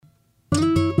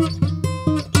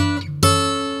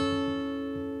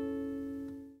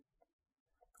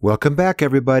Welcome back,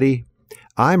 everybody.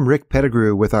 I'm Rick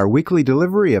Pettigrew with our weekly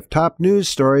delivery of top news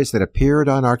stories that appeared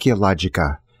on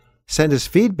Archaeologica. Send us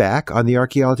feedback on the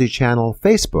Archaeology Channel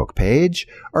Facebook page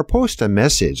or post a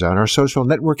message on our social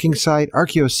networking site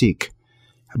Archaeoseek.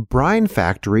 Brine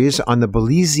factories on the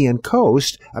Belizean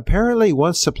coast apparently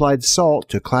once supplied salt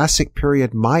to classic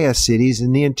period Maya cities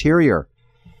in the interior.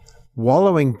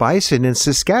 Wallowing bison in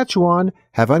Saskatchewan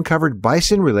have uncovered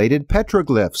bison-related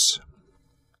petroglyphs.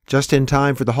 Just in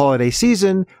time for the holiday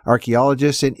season,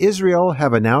 archaeologists in Israel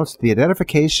have announced the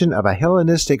identification of a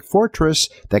Hellenistic fortress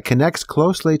that connects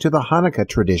closely to the Hanukkah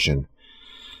tradition.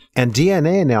 And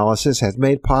DNA analysis has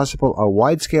made possible a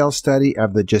wide-scale study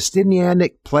of the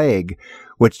Justinianic plague,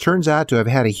 which turns out to have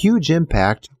had a huge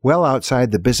impact well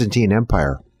outside the Byzantine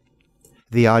Empire.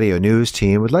 The Audio News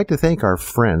team would like to thank our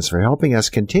friends for helping us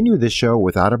continue this show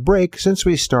without a break since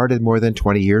we started more than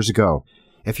 20 years ago.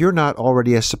 If you're not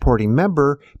already a supporting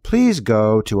member, please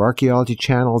go to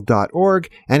archaeologychannel.org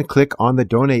and click on the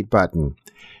donate button.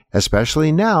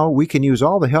 Especially now, we can use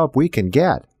all the help we can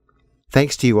get.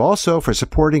 Thanks to you also for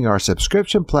supporting our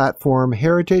subscription platform,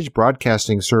 Heritage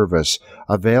Broadcasting Service,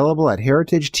 available at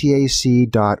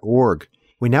heritagetac.org.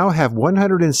 We now have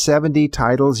 170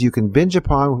 titles you can binge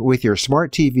upon with your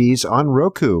smart TVs on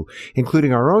Roku,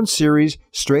 including our own series,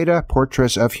 Strata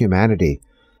Portraits of Humanity.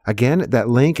 Again, that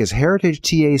link is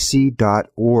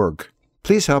heritagetac.org.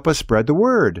 Please help us spread the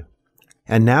word.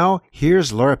 And now,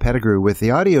 here's Laura Pettigrew with the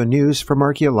audio news from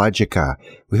Archaeologica.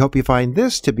 We hope you find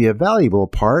this to be a valuable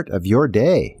part of your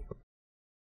day.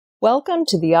 Welcome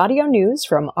to the audio news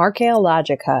from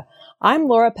Archaeologica. I'm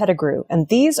Laura Pettigrew, and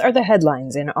these are the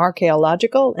headlines in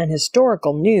archaeological and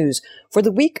historical news for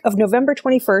the week of November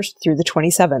 21st through the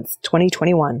 27th,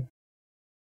 2021.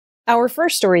 Our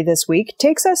first story this week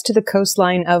takes us to the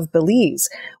coastline of Belize,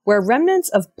 where remnants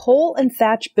of pole and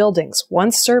thatch buildings,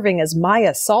 once serving as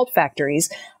Maya salt factories,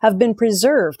 have been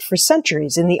preserved for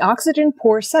centuries in the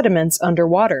oxygen-poor sediments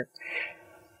underwater.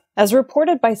 As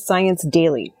reported by Science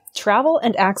Daily, travel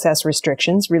and access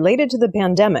restrictions related to the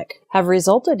pandemic have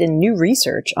resulted in new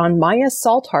research on Maya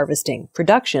salt harvesting,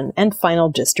 production, and final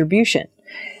distribution.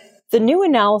 The new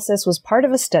analysis was part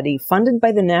of a study funded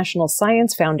by the National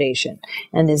Science Foundation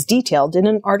and is detailed in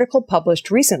an article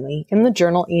published recently in the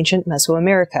journal Ancient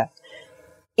Mesoamerica.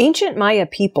 Ancient Maya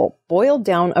people boiled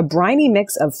down a briny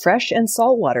mix of fresh and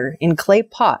salt water in clay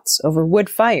pots over wood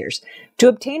fires to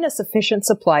obtain a sufficient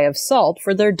supply of salt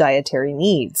for their dietary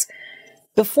needs.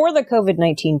 Before the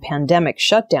COVID-19 pandemic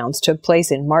shutdowns took place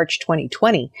in March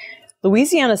 2020,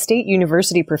 Louisiana State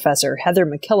University professor Heather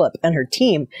McKillop and her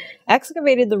team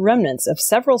excavated the remnants of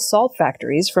several salt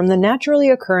factories from the naturally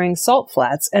occurring salt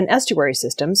flats and estuary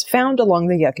systems found along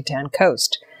the Yucatan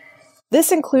coast.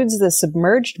 This includes the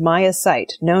submerged Maya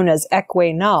site known as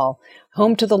Ekwe-Nal,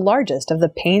 home to the largest of the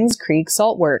Paynes Creek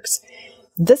salt works.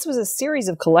 This was a series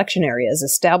of collection areas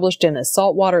established in a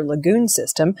saltwater lagoon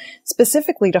system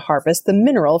specifically to harvest the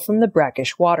mineral from the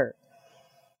brackish water.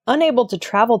 Unable to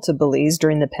travel to Belize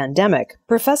during the pandemic,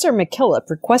 Professor McKillop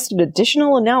requested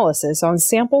additional analysis on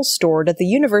samples stored at the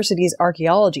university's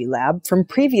archaeology lab from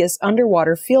previous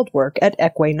underwater fieldwork at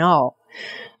Ekwe-Nal.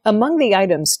 Among the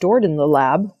items stored in the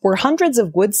lab were hundreds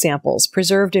of wood samples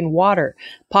preserved in water,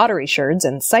 pottery sherds,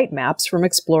 and site maps from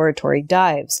exploratory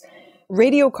dives.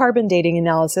 Radiocarbon dating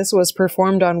analysis was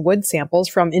performed on wood samples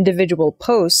from individual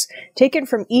posts taken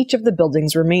from each of the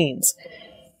building's remains.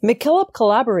 McKillop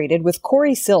collaborated with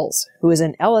Corey Sills, who is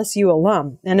an LSU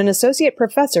alum and an associate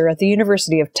professor at the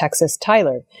University of Texas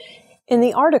Tyler. In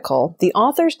the article, the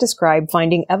authors describe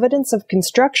finding evidence of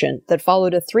construction that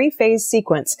followed a three-phase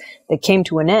sequence that came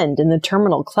to an end in the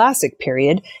Terminal Classic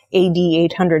period, AD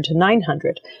 800 to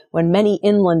 900, when many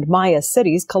inland Maya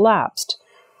cities collapsed.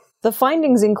 The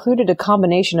findings included a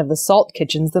combination of the salt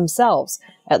kitchens themselves,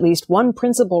 at least one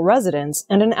principal residence,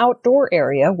 and an outdoor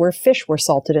area where fish were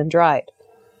salted and dried.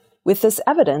 With this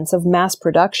evidence of mass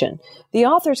production, the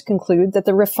authors conclude that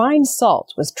the refined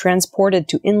salt was transported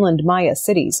to inland Maya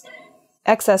cities.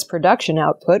 Excess production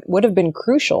output would have been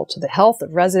crucial to the health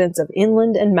of residents of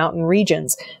inland and mountain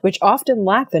regions, which often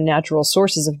lack the natural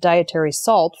sources of dietary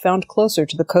salt found closer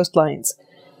to the coastlines.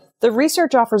 The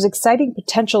research offers exciting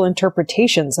potential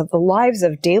interpretations of the lives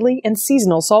of daily and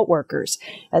seasonal salt workers,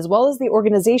 as well as the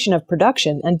organization of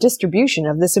production and distribution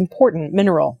of this important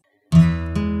mineral.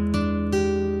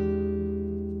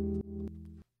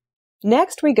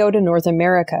 Next, we go to North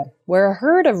America, where a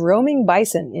herd of roaming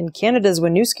bison in Canada's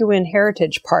Winiskewin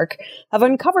Heritage Park have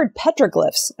uncovered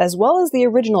petroglyphs, as well as the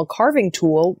original carving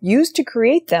tool used to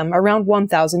create them around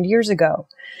 1,000 years ago.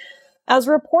 As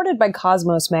reported by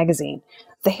Cosmos magazine,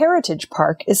 the Heritage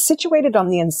Park is situated on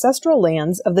the ancestral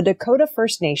lands of the Dakota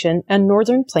First Nation and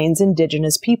Northern Plains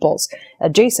Indigenous peoples,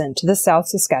 adjacent to the South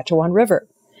Saskatchewan River.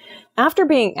 After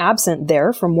being absent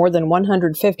there for more than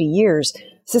 150 years,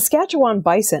 Saskatchewan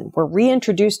bison were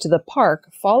reintroduced to the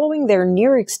park following their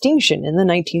near extinction in the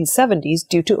 1970s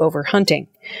due to overhunting.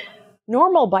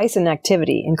 Normal bison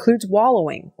activity includes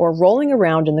wallowing or rolling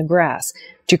around in the grass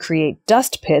to create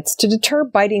dust pits to deter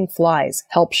biting flies,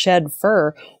 help shed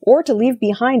fur, or to leave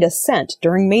behind a scent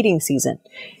during mating season.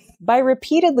 By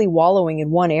repeatedly wallowing in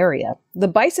one area, the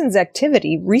bison's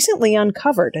activity recently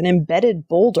uncovered an embedded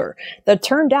boulder that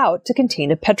turned out to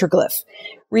contain a petroglyph,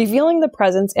 revealing the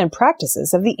presence and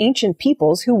practices of the ancient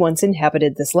peoples who once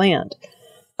inhabited this land.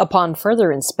 Upon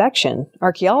further inspection,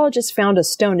 archaeologists found a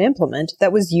stone implement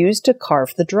that was used to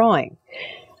carve the drawing.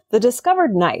 The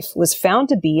discovered knife was found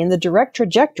to be in the direct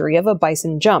trajectory of a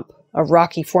bison jump, a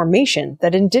rocky formation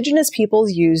that indigenous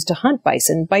peoples used to hunt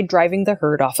bison by driving the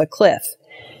herd off a cliff.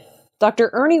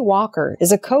 Dr. Ernie Walker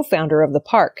is a co-founder of the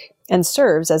park and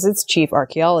serves as its chief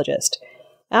archaeologist.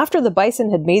 After the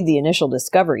bison had made the initial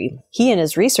discovery, he and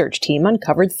his research team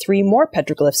uncovered 3 more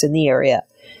petroglyphs in the area.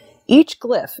 Each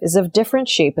glyph is of different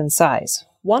shape and size.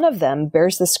 One of them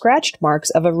bears the scratched marks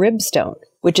of a ribstone,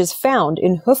 which is found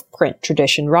in hoofprint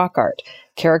tradition rock art,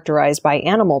 characterized by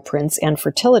animal prints and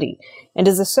fertility, and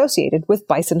is associated with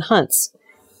bison hunts.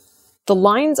 The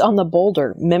lines on the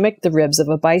boulder mimic the ribs of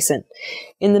a bison.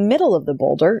 In the middle of the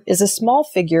boulder is a small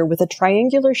figure with a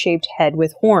triangular-shaped head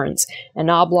with horns, an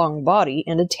oblong body,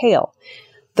 and a tail.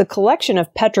 The collection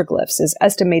of petroglyphs is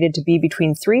estimated to be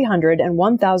between 300 and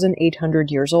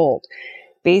 1,800 years old.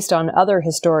 Based on other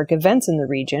historic events in the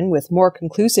region with more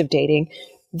conclusive dating,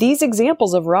 these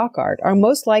examples of rock art are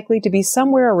most likely to be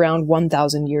somewhere around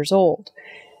 1,000 years old.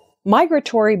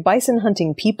 Migratory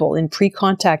bison-hunting people in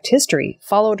pre-contact history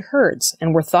followed herds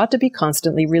and were thought to be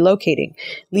constantly relocating,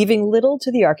 leaving little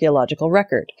to the archaeological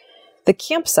record. The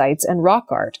campsites and rock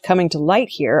art coming to light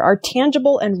here are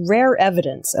tangible and rare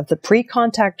evidence of the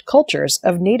pre-contact cultures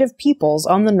of native peoples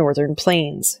on the northern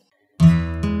plains.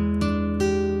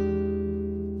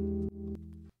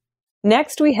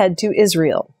 Next, we head to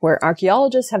Israel, where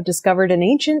archaeologists have discovered an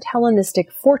ancient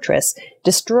Hellenistic fortress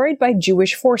destroyed by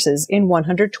Jewish forces in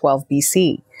 112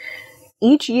 BC.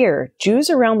 Each year, Jews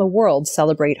around the world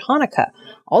celebrate Hanukkah,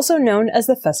 also known as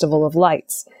the Festival of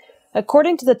Lights.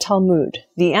 According to the Talmud,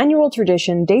 the annual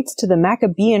tradition dates to the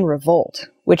Maccabean Revolt,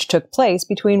 which took place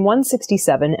between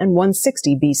 167 and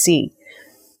 160 BC.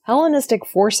 Hellenistic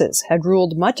forces had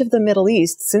ruled much of the Middle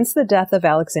East since the death of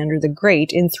Alexander the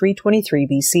Great in 323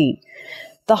 BC.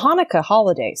 The Hanukkah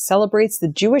holiday celebrates the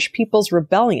Jewish people's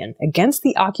rebellion against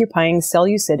the occupying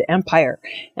Seleucid Empire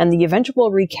and the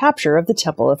eventual recapture of the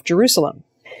Temple of Jerusalem.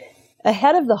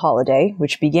 Ahead of the holiday,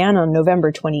 which began on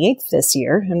November 28th this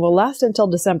year and will last until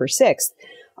December 6th,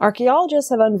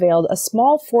 archaeologists have unveiled a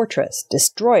small fortress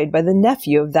destroyed by the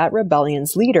nephew of that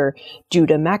rebellion's leader,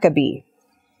 Judah Maccabee.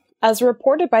 As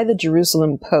reported by the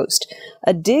Jerusalem Post,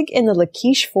 a dig in the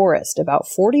Lachish forest about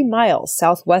 40 miles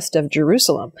southwest of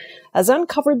Jerusalem has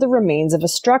uncovered the remains of a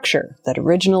structure that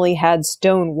originally had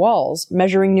stone walls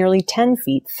measuring nearly 10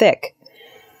 feet thick.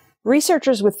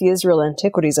 Researchers with the Israel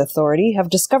Antiquities Authority have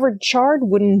discovered charred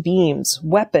wooden beams,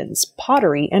 weapons,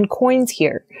 pottery, and coins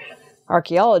here.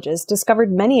 Archaeologists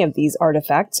discovered many of these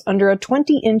artifacts under a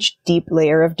 20-inch deep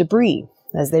layer of debris,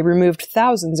 as they removed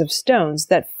thousands of stones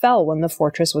that fell when the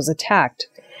fortress was attacked.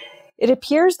 It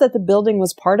appears that the building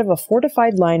was part of a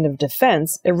fortified line of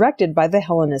defense erected by the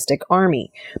Hellenistic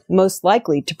army, most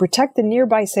likely to protect the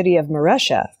nearby city of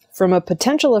Mareshah from a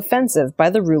potential offensive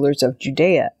by the rulers of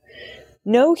Judea.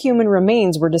 No human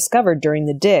remains were discovered during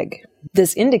the dig.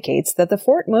 This indicates that the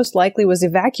fort most likely was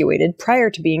evacuated prior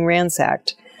to being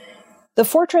ransacked. The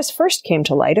fortress first came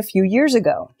to light a few years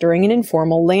ago during an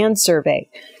informal land survey.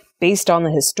 Based on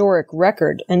the historic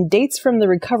record and dates from the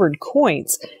recovered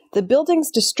coins, the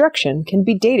building's destruction can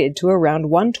be dated to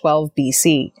around 112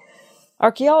 BC.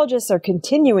 Archaeologists are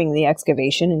continuing the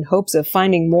excavation in hopes of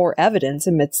finding more evidence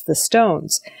amidst the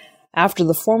stones. After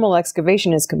the formal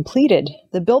excavation is completed,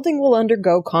 the building will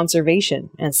undergo conservation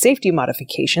and safety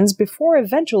modifications before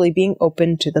eventually being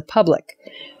opened to the public.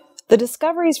 The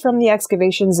discoveries from the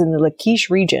excavations in the Lachish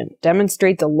region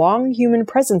demonstrate the long human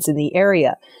presence in the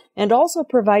area and also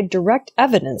provide direct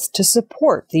evidence to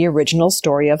support the original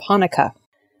story of Hanukkah.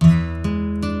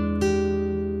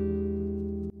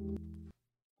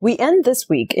 We end this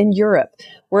week in Europe,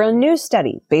 where a new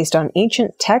study based on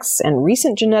ancient texts and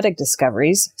recent genetic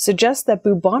discoveries suggests that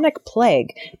bubonic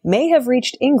plague may have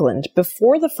reached England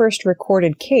before the first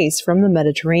recorded case from the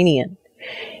Mediterranean.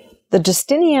 The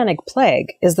Justinianic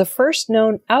plague is the first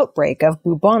known outbreak of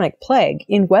bubonic plague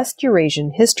in West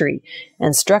Eurasian history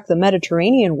and struck the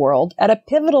Mediterranean world at a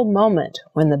pivotal moment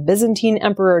when the Byzantine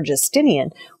Emperor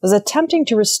Justinian was attempting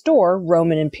to restore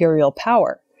Roman imperial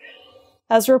power.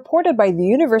 As reported by the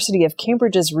University of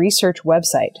Cambridge's research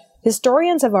website,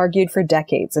 historians have argued for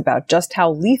decades about just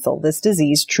how lethal this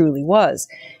disease truly was,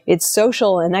 its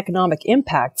social and economic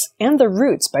impacts, and the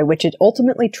routes by which it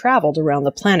ultimately traveled around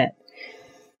the planet.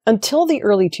 Until the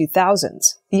early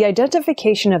 2000s, the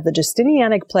identification of the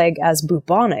Justinianic plague as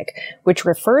bubonic, which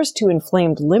refers to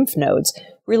inflamed lymph nodes,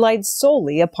 relied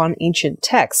solely upon ancient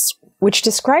texts, which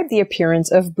describe the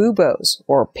appearance of buboes,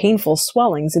 or painful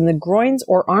swellings in the groins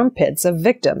or armpits of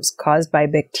victims caused by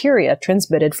bacteria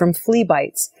transmitted from flea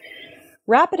bites.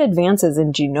 Rapid advances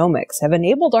in genomics have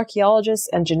enabled archaeologists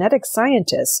and genetic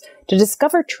scientists to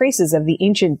discover traces of the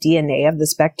ancient DNA of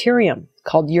this bacterium,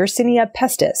 called Yersinia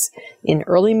pestis, in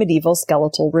early medieval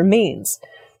skeletal remains.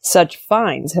 Such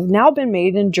finds have now been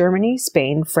made in Germany,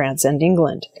 Spain, France, and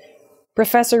England.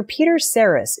 Professor Peter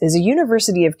Sarris is a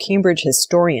University of Cambridge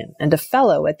historian and a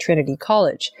fellow at Trinity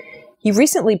College. He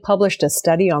recently published a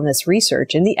study on this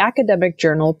research in the academic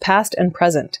journal Past and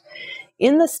Present.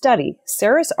 In the study,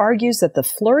 Sarris argues that the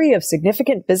flurry of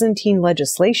significant Byzantine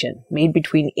legislation made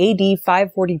between AD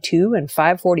 542 and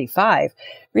 545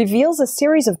 reveals a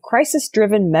series of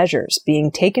crisis-driven measures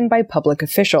being taken by public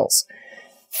officials.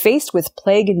 Faced with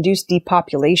plague-induced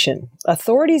depopulation,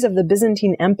 authorities of the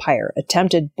Byzantine Empire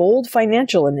attempted bold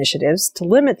financial initiatives to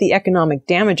limit the economic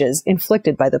damages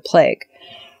inflicted by the plague.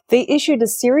 They issued a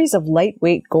series of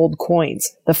lightweight gold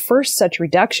coins, the first such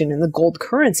reduction in the gold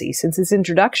currency since its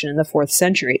introduction in the 4th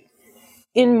century.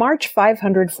 In March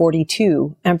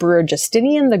 542, Emperor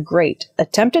Justinian the Great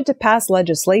attempted to pass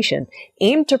legislation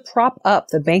aimed to prop up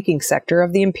the banking sector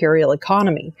of the imperial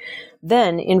economy.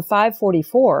 Then, in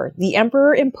 544, the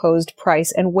emperor imposed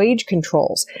price and wage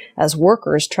controls as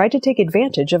workers tried to take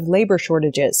advantage of labor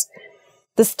shortages.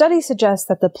 The study suggests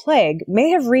that the plague may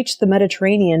have reached the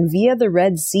Mediterranean via the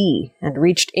Red Sea and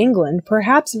reached England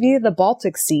perhaps via the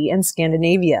Baltic Sea and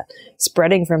Scandinavia,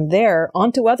 spreading from there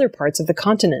onto other parts of the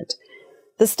continent.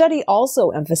 The study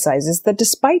also emphasizes that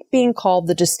despite being called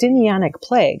the Justinianic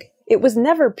plague, it was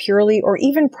never purely or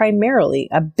even primarily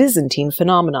a Byzantine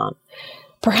phenomenon.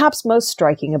 Perhaps most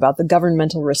striking about the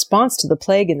governmental response to the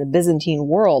plague in the Byzantine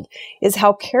world is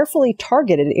how carefully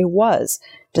targeted it was,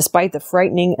 despite the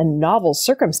frightening and novel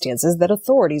circumstances that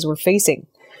authorities were facing.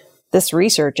 This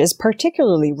research is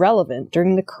particularly relevant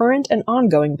during the current and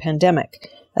ongoing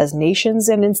pandemic, as nations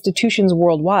and institutions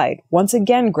worldwide once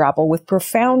again grapple with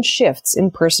profound shifts in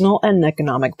personal and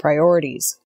economic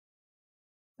priorities.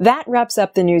 That wraps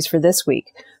up the news for this week.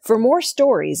 For more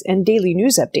stories and daily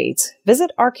news updates,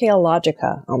 visit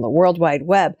Archaeologica on the World Wide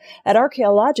Web at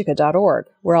archaeologica.org,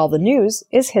 where all the news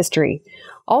is history.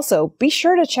 Also, be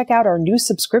sure to check out our new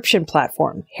subscription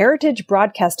platform, Heritage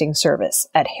Broadcasting Service,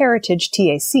 at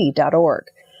heritagetac.org.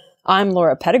 I'm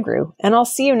Laura Pettigrew, and I'll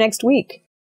see you next week.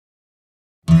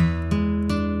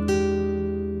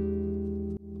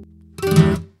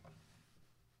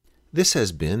 This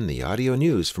has been the audio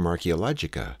news from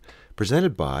Archaeologica,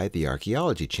 presented by the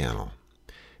Archaeology Channel.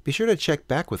 Be sure to check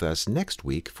back with us next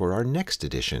week for our next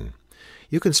edition.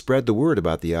 You can spread the word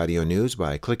about the audio news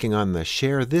by clicking on the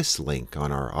Share This link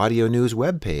on our audio news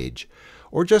webpage,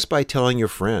 or just by telling your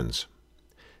friends.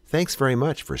 Thanks very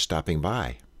much for stopping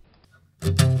by.